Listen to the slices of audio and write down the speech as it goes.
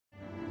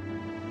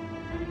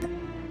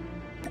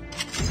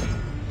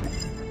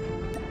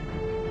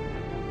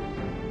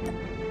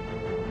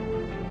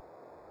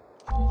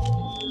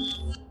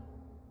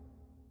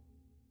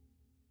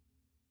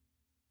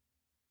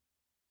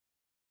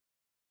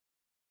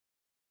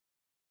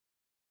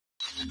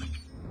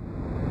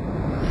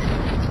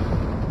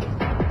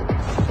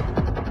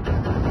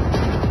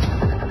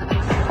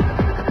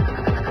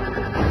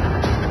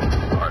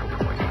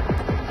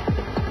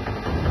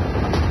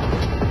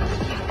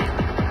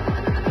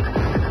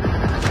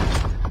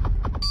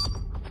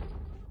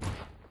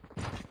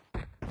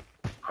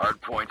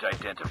Hardpoint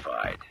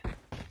identified.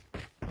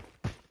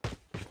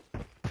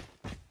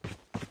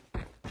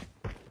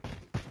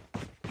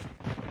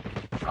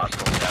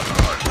 Hostiles have the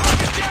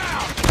hardpoint.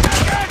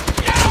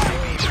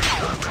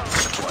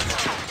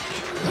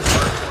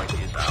 Hardpoint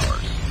is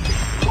ours.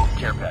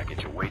 Care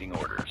package awaiting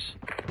orders.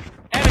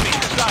 Enemy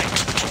in sight!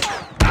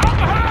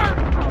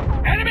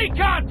 Out! Enemy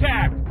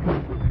contact!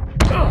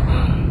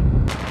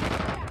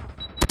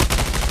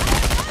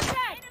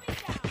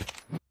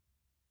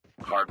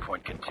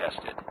 Hardpoint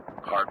contested.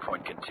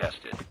 Hardpoint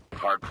contested.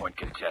 Hardpoint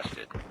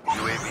contested.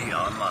 UAV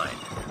online.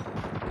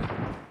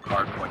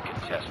 Hardpoint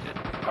contested.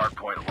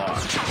 Hardpoint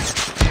lost.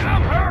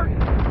 I'm hurt!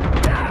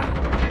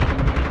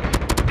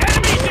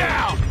 Enemy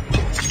down!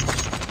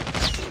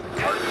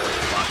 Hardpoint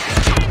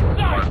locked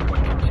down.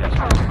 Hardpoint contested.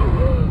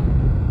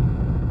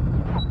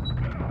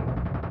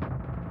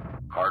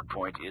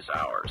 Hardpoint is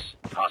ours.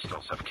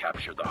 Hostiles have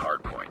captured the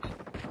hardpoint.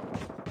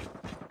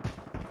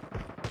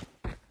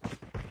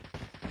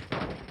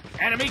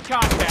 Enemy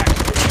contact!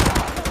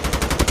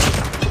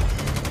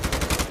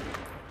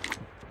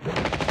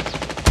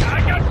 I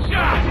got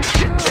shot!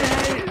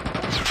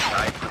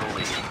 Tied for the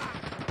lead.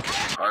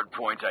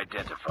 Hardpoint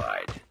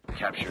identified.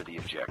 Capture the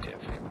objective.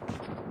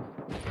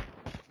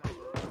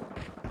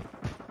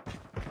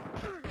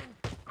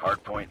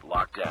 Hardpoint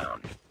locked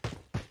down.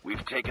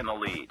 We've taken the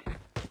lead.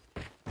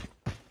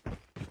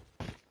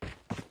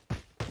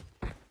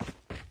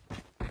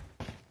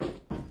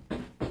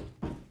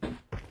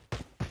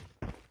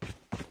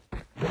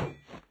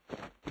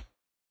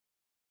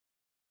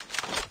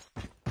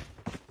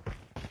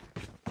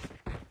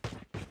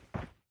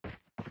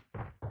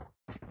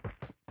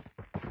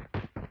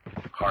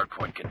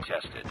 Hardpoint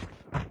contested.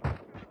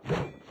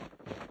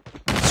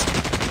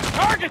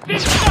 Target in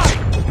sight!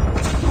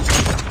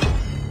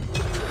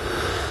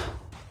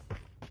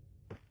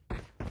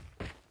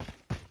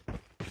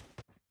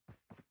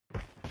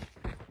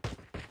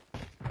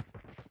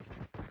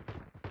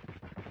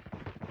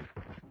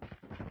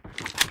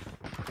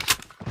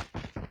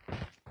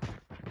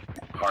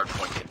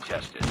 Hardpoint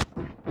contested.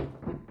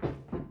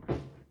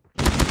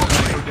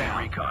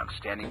 Recon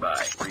standing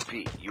by.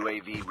 Repeat,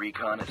 UAV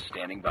recon is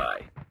standing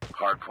by.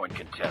 Hardpoint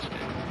contested.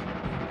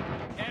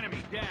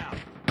 Enemy down!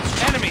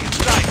 Enemy in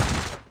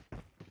sight!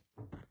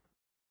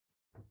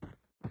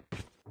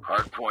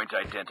 Hardpoint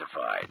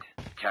identified.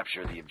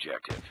 Capture the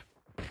objective.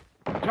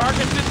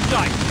 Targets in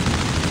sight!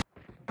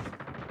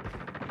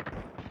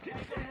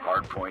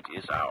 Hardpoint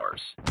is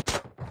ours.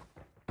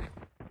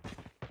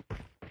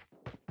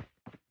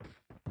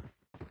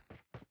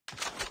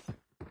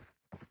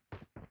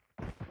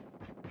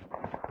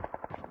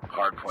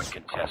 Hardpoint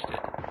contested.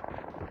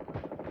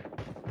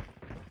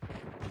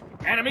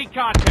 Enemy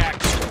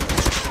contact!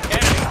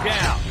 Enemy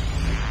down!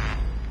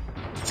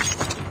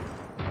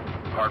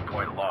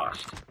 Hardpoint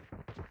lost.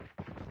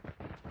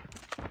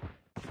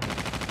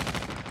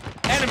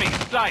 Enemy in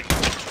sight!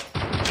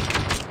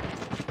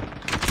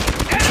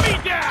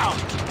 Enemy down!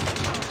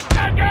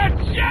 I got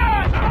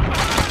shot!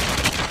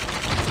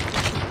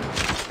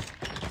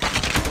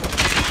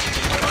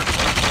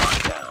 Hardpoint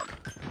locked down.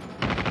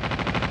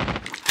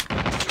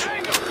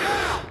 Tango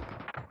down!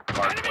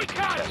 Enemy Hardpoint contested.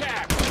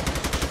 contact!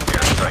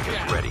 Airstrike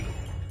is ready.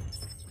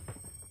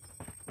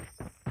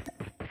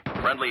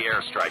 Friendly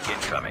airstrike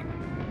incoming.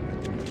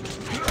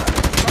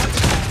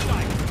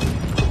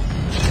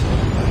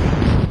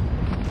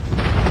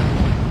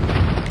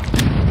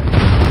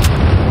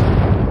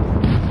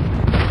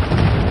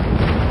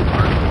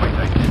 Hardpoint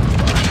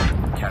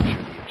identified. Capture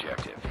the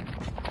objective.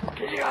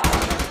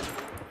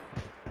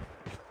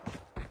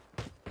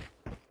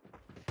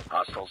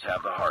 Hostiles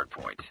have the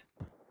hardpoint.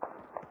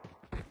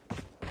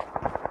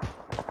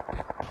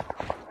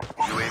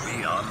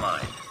 UAV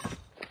online.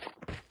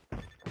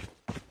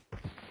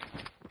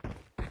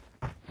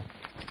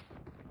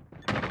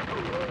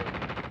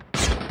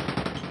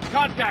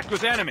 Contact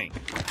with enemy!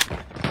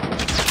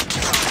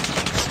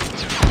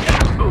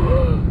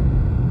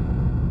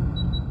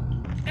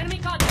 Enemy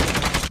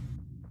contact!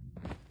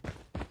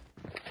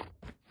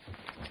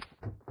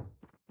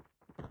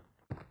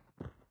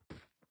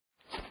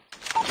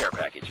 Care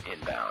package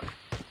inbound.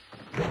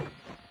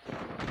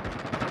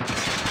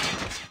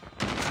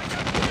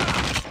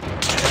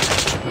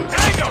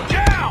 Tango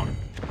down!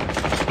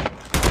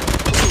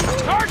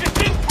 Targets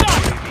in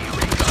sight! UAV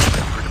recon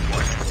ready for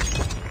deployment.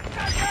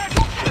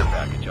 Care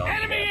package on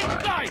Enemy in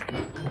standby. sight!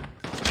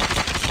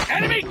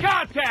 Enemy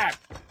contact!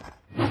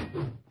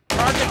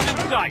 Targets in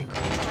sight!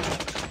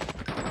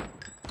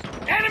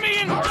 Enemy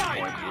in sight!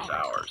 Hardpoint is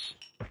ours.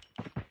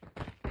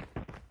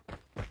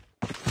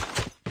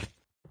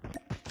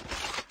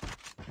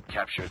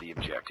 Capture the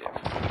objective.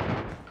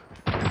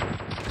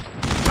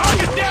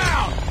 Target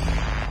down!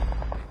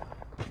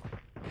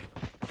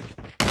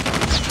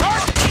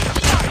 Target in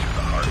sight!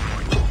 The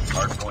hardpoint.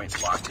 Hardpoint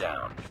locked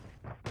down.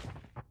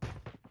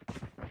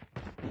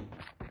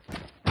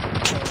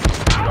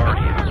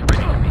 Guardian is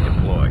ready to be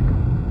deployed.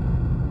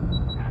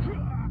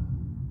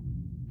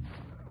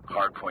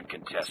 Hardpoint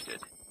contested.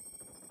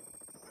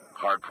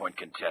 Hardpoint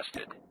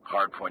contested.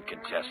 Hardpoint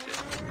contested.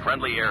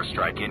 Friendly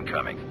airstrike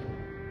incoming.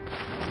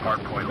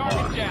 Hardpoint Target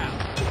lost. down.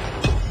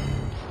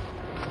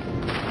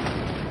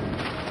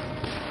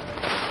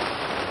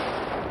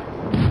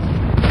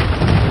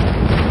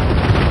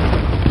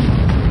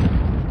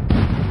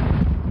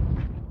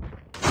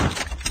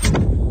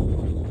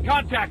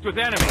 Contact with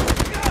enemy.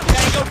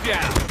 Tango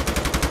down.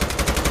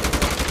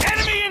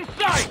 Enemy in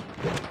sight.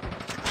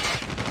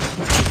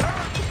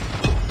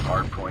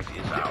 Hardpoint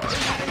is ours.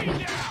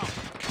 Enemy down.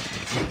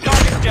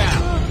 Target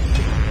down.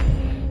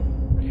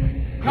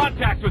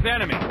 Contact with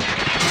enemy.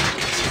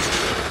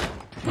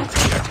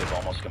 Objective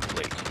almost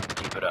complete.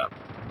 Keep it up.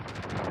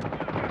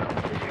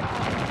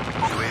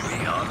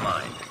 UAV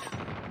online.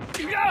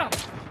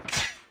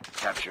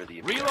 Capture the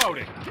objective.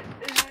 Reloading.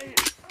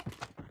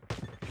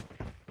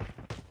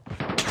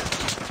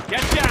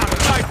 Get down,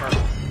 sniper.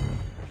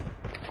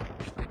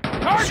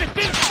 Target's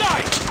in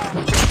sight.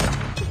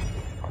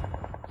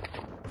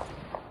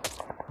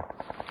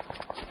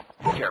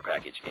 Care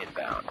package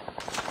inbound.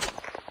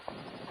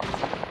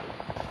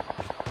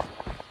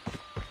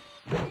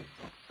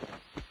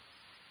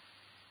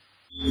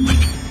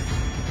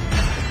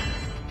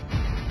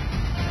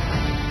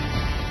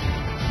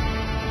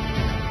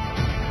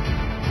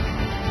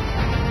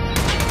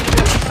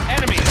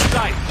 Enemy in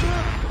sight.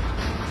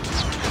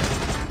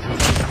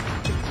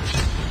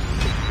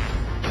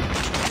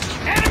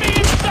 Enemy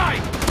in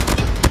sight.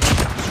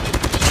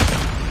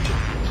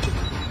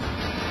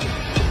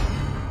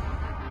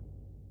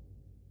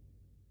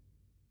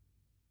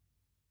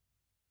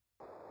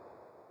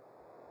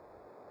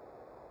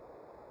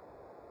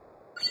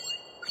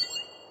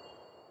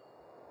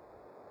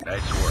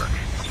 Nice work.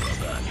 Well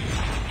done.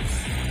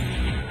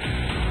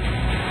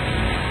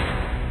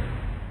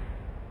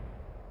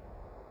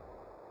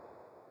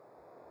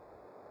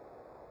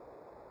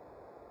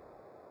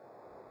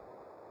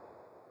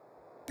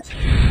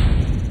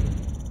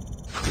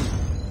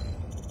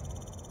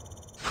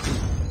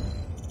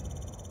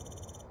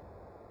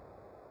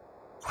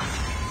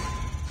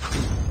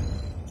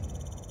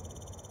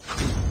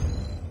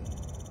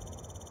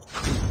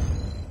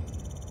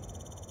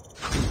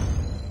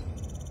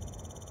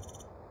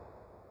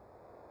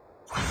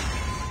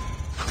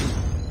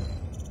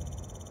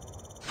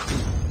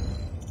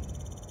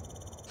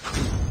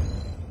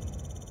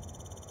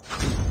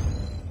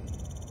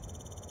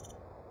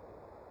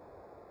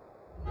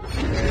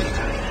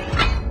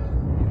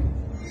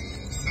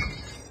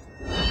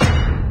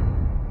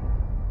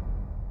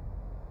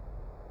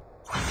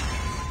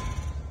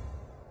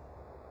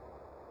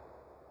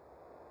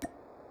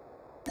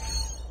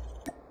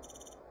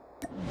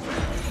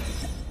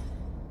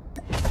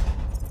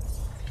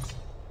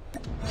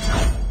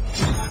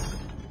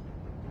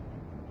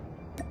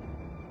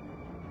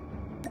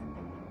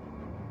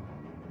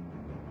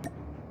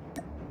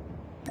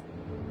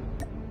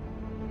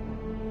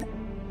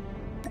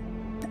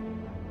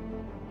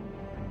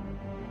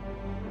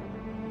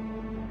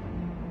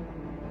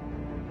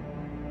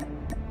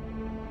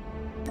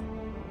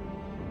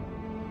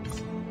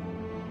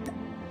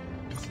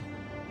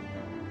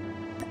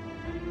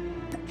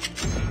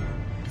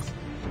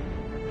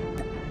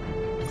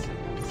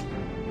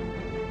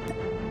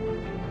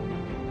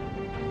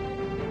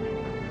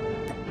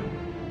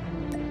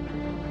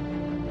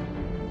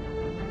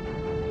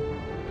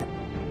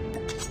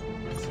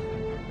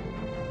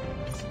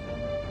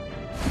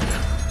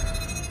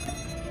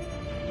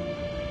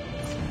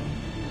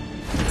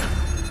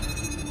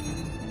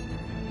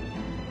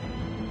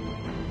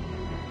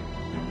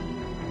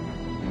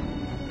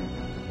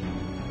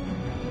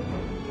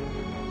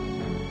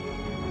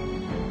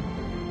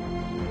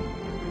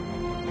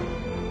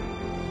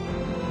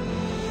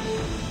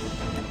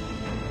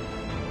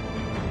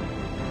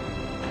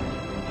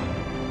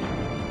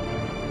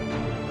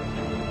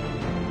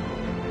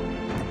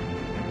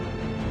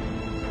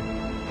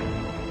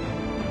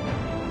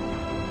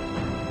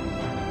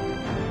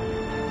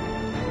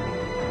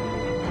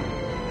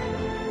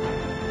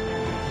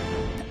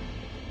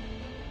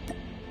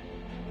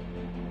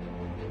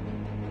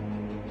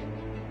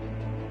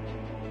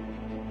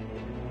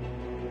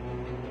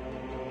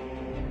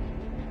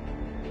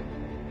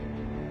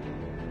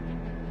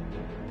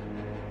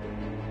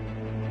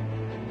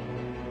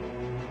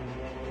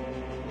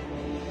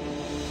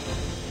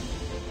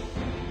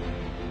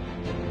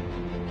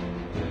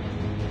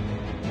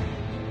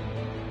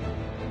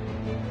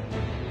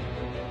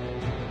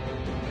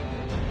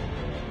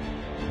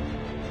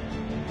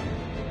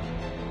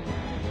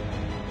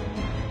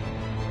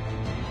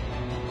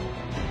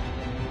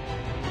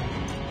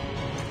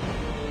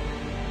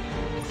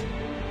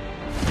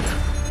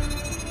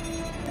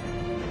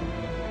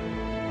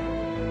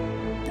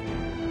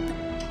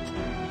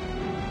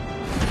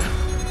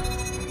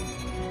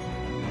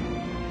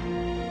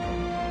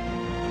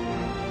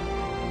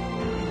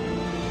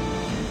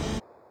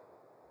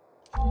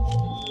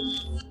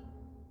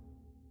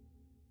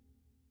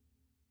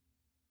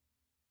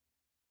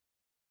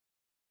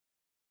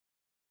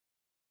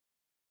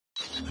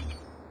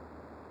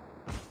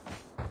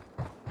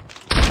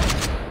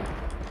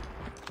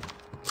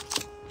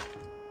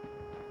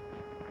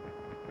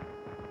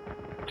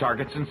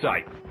 Targets in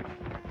sight.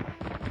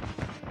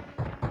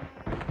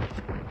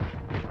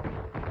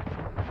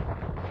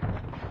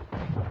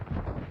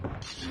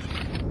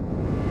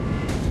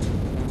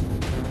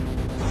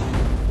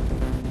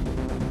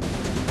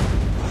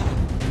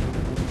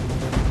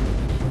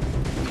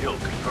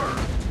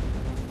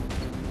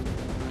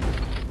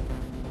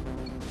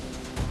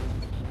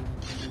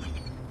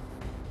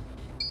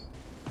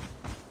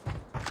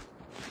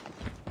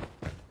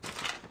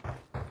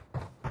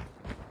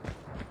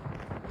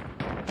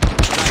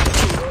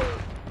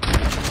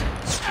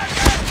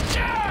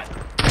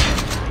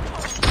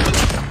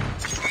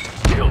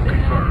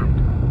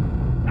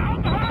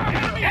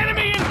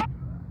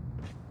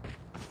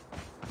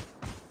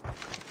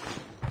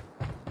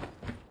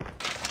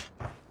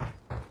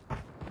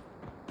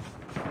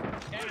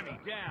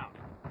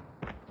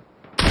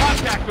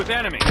 Contact with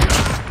enemy.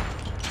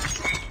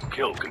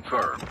 Kill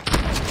confirmed.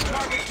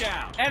 Target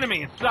down.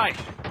 Enemy in sight.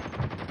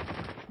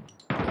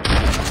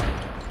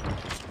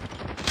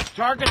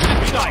 Target's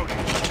in sight.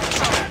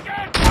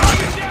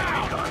 Target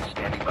down. Recon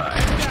standing by.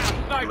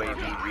 Sniper.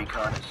 UAV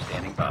recon is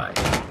standing by.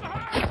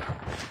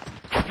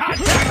 Contact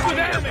with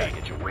Care enemy.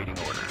 package awaiting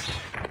orders.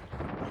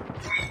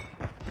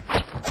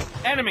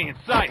 Enemy in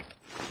sight.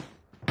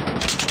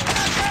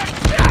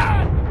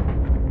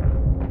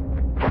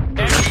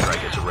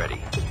 Airstrike is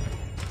ready.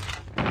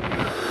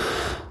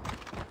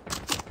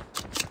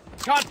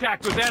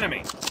 Contact with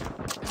enemy.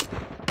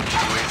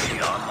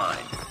 UAV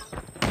online.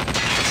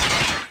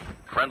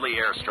 Friendly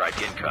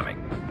airstrike incoming.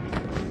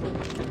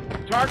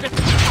 Target.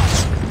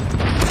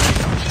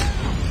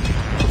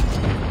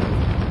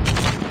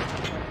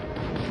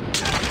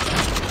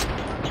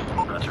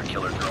 Hunter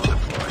killer drone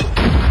deployed.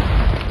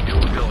 New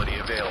ability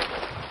available.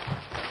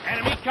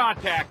 Enemy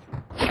contact.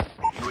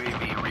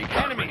 UAV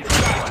recon. Enemy ready in to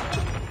sight.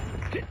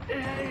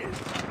 deploy.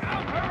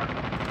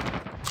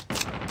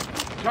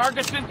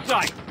 Target's in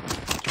sight.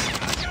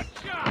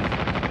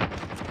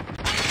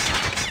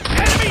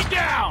 Enemy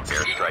down.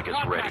 Airstrike is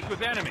ready. Contact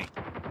with enemy.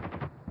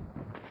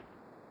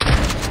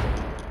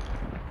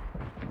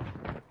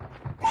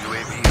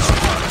 UAV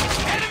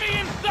online. Enemy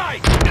in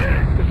sight.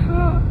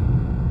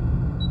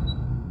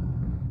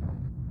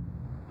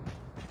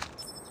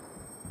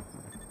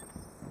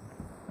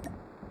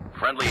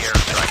 Friendly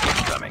airstrike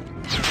incoming.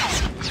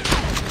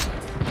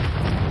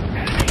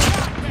 Enemy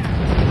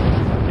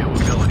contact. New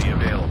ability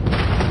available.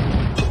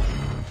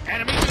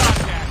 Enemy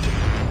contact.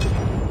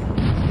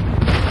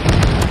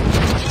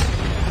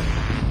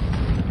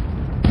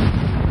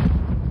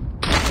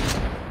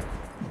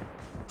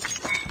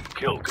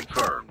 Kill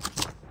confirmed.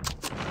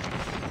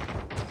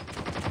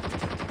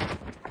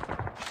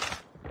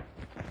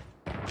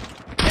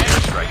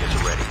 Airstrike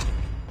is ready.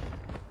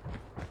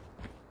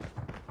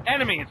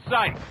 Enemy in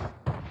sight.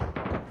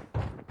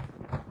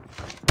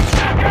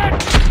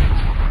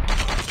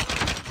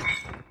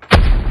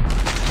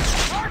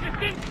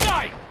 Target's in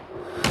sight.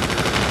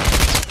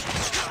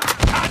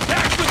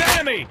 Contact with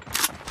enemy.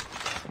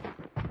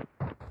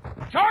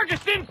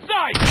 Target's in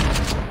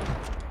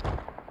sight.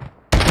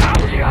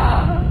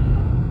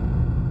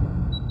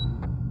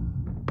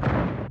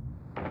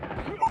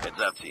 Heads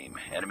up, team.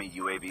 Enemy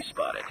UAV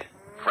spotted.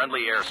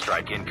 Friendly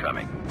airstrike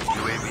incoming.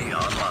 UAV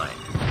online.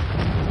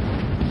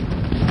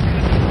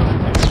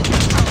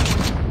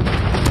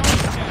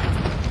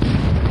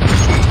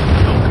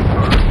 Kill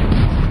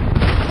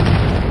confirmed.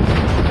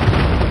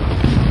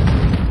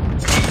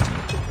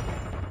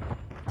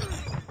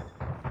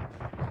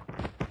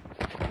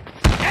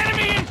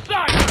 Enemy in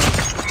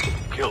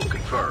sight. Kill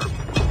confirmed.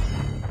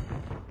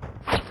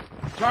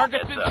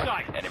 Target's Heads in up.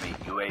 sight. Enemy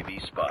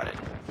UAV spotted.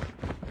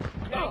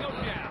 Tango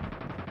down.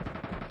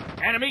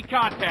 Enemy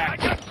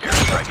contact.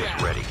 Airstrike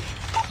is ready.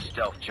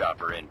 Stealth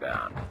chopper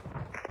inbound.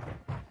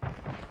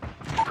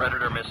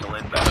 Predator missile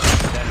inbound.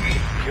 Enemy.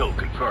 Kill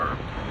confirmed.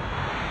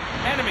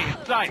 Enemy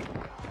in sight.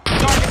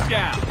 Target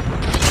down.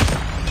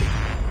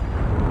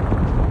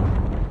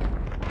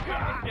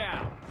 Target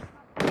down.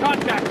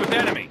 Contact with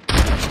enemy.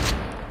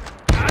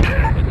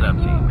 Heads up,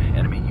 team.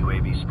 Enemy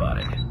UAV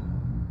spotted.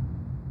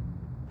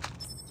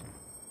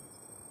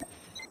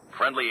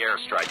 Friendly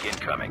airstrike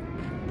incoming.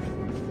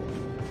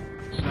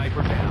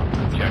 Sniper down.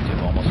 Objective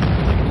almost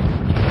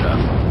complete. Keep it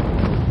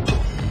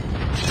up.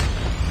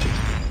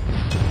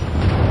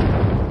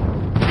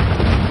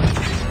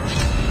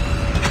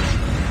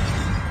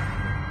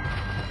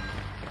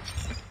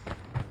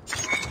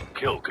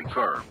 Kill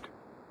confirmed.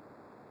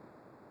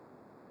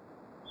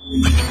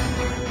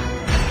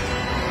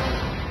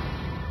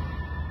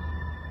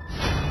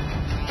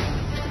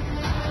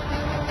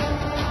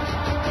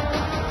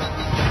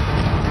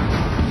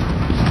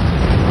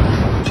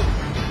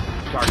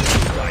 Target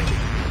in sight.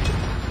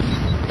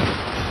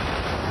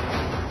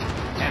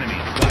 Enemy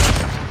in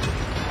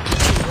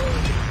sight.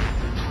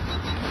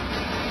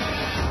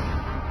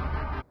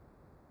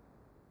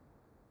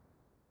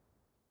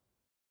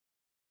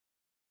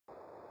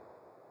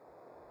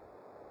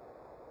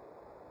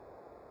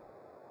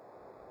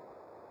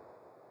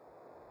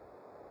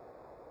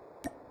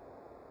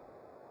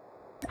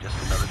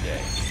 Just another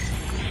day.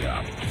 Good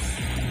job.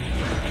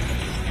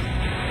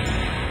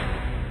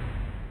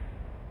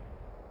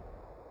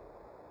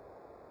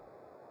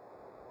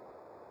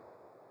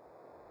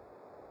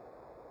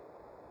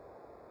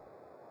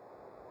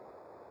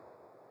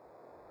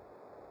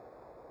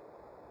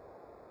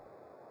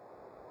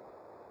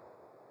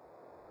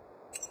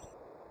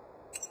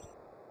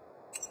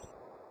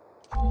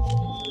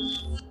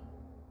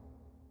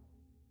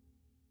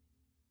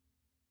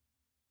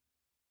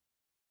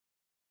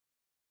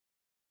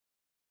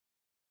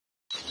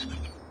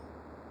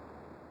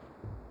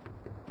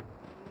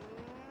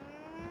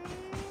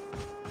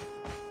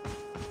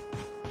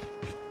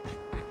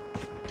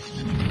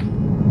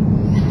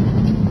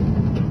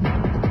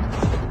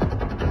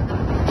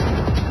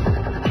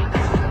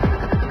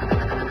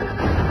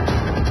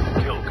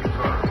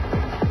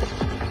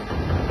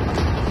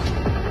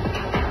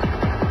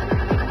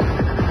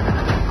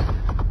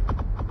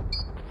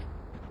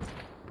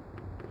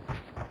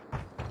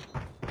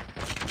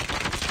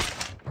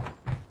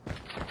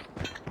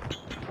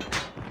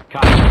 Kill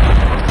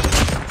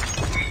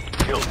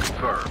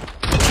confirmed.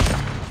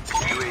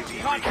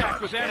 UAV Contact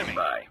recon with standing enemy.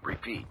 by.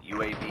 Repeat,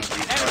 UAV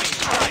recon Enemy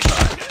standing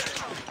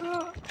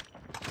by.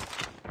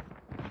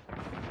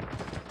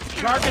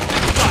 Targets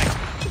in sight.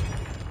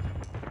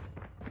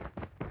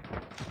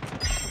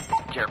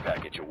 Care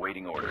package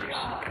awaiting orders.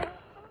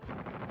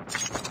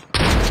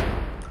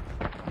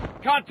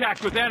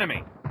 Contact with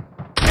enemy.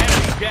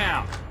 Enemy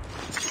down.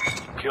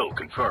 Kill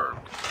confirmed.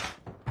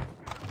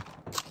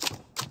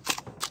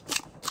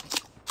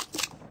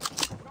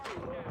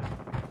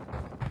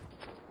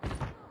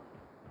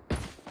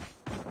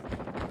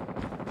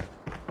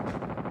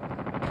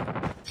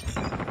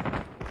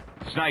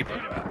 Sniper.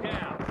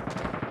 Down.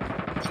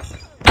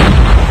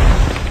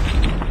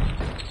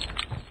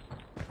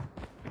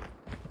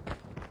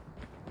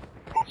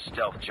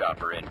 Stealth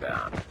chopper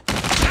inbound.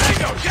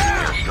 Tango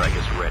down. Airstrike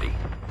is ready.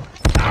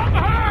 I'm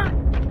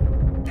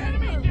hurt.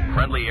 Enemy down.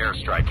 Friendly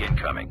airstrike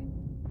incoming.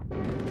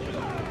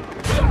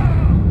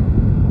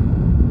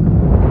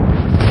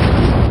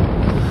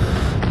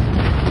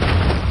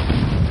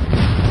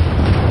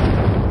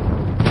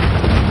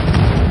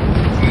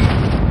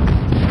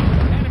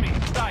 Enemy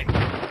in sight.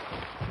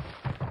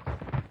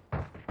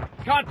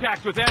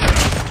 Contact with enemy.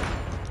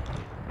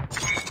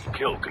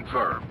 Kill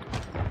confirmed.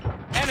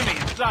 Enemy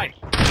in sight.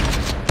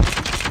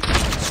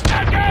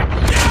 I got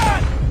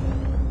shot.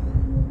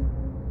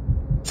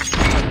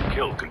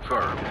 Kill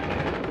confirmed.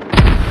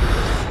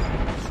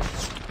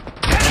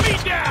 Enemy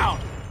down.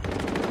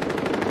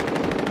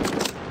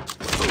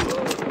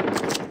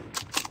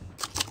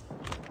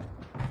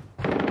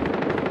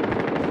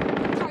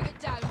 Target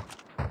down.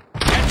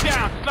 Get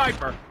down,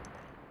 sniper.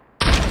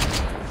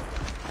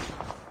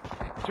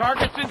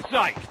 Targets in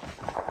sight.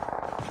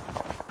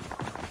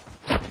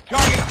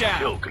 Target down.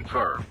 Kill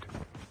confirmed.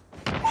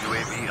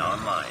 UAV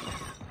online.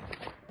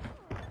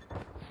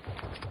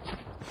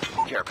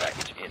 Care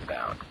package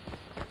inbound.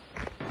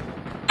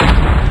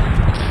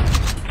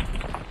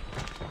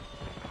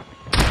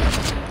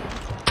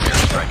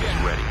 Airstrike is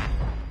ready.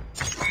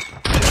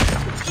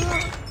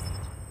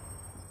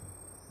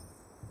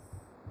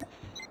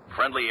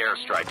 Friendly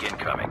airstrike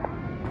incoming.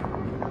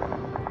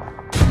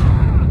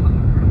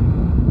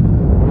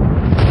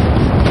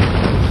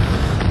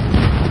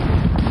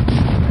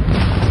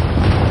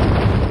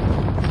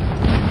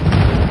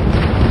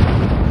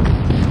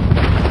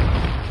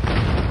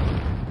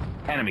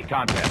 Enemy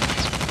contact.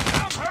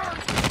 I'm hurt.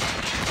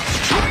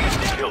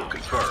 Kill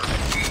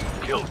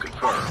confirmed. Kill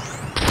confirmed.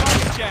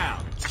 Target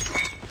down.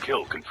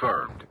 Kill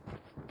confirmed.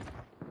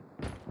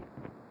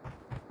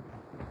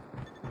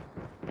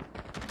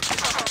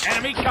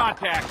 Enemy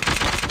contact.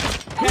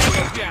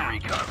 Tango down.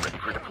 Recon ready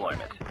for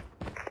deployment.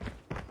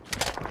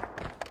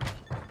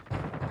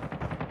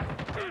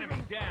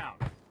 Enemy down.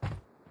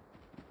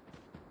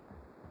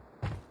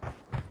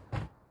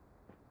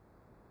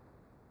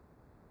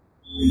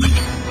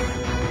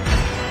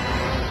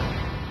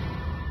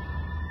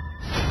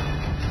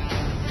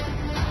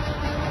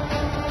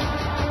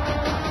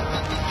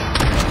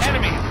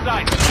 Enemy in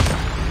sight.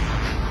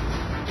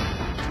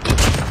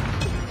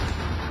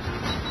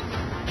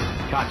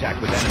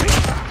 Contact with enemy.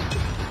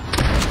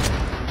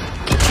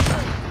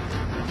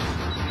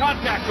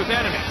 Contact with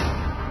enemy.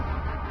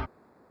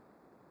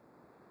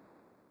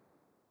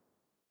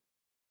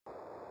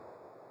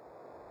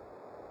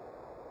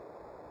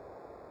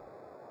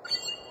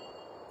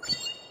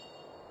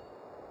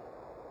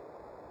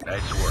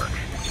 Nice work.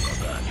 Well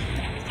done.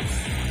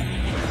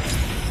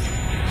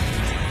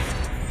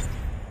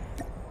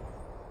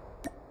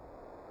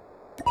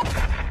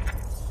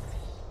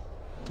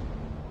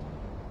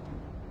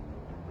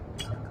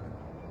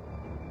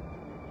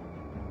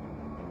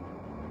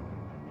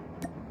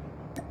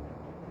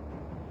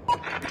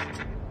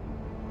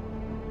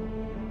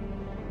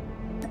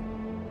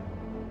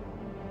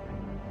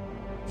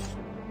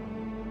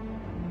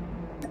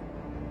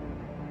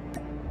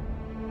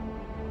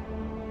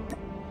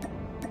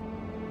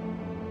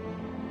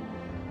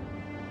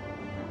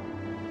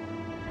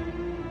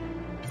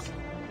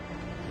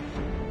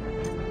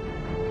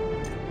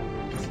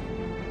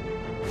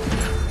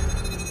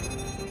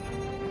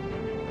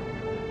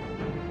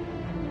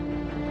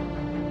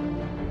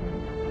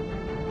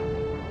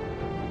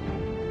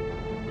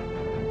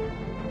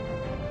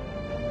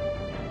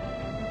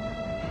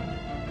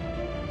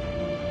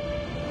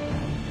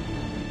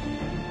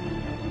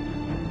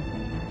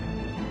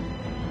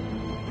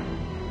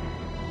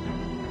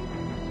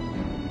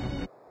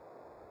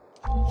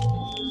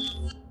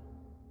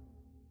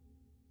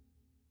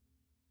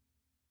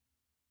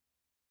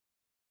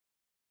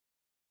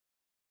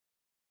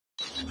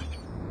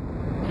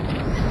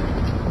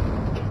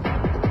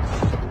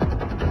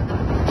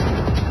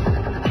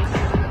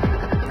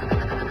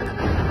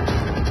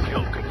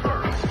 Kill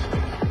confirmed.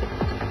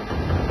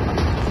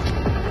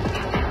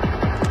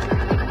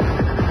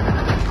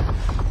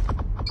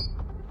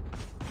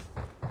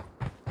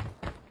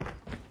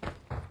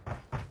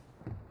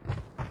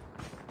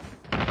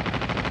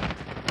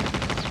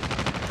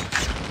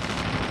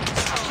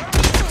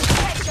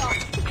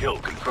 Headshot. Kill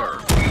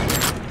confirmed.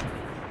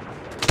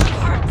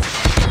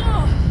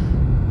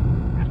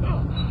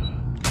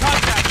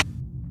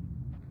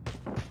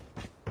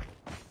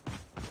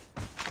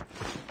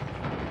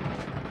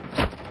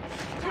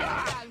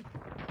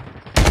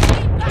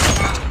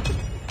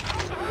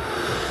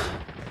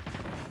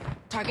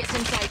 Targets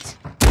in sight.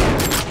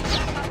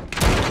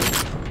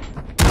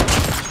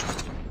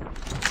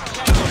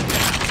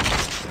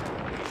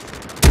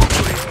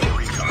 UAV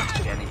recon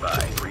standing by.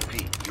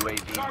 Repeat,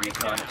 UAV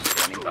recon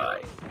standing by.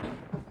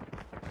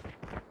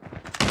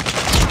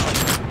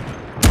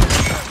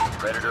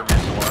 Predator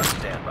missile on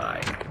standby.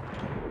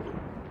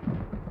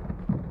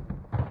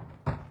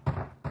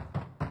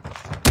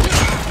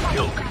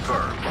 Kill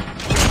confirmed.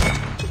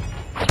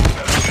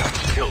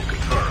 Kill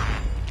confirmed.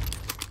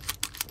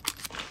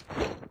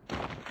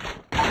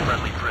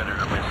 Friendly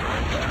Predator missile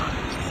inbound.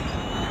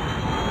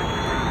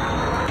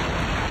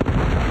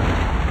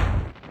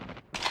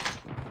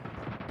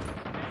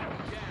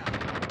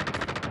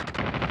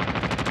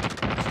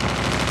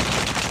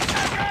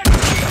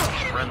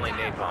 Friendly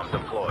napalm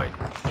deployed.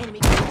 Enemy.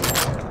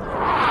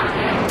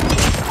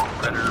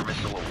 Predator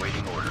missile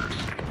awaiting orders.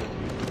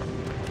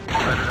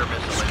 Predator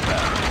missile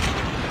inbound.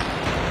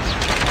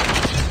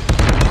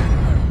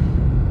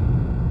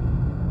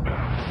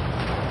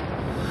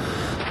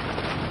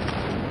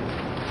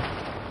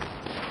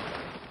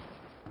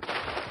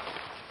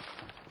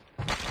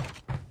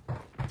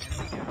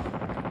 Enemy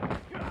down.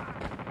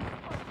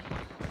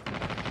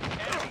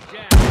 Enemy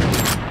down.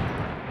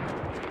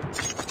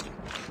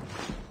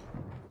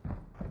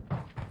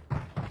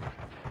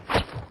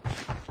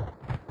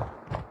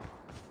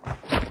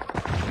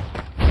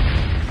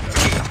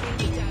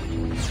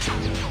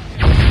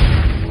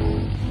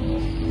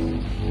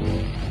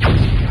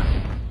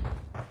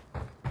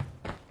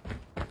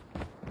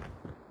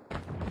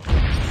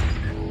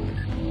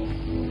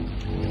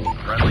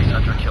 Friendly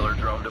hunter killer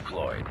drone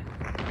deployed.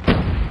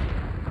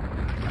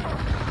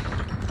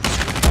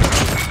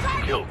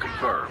 Kill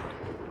confirmed.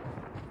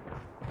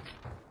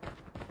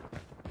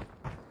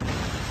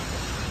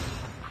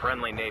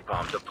 Friendly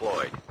napalm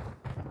deployed.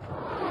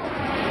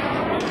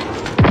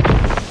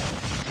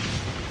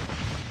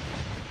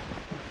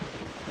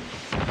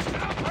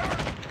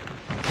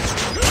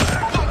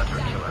 Hunter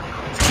killer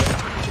drone.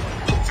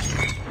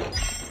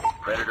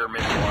 Predator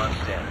missile on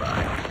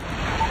standby.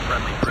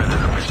 Friendly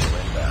Predator missile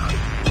inbound.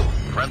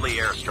 Friendly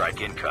airstrike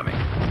incoming.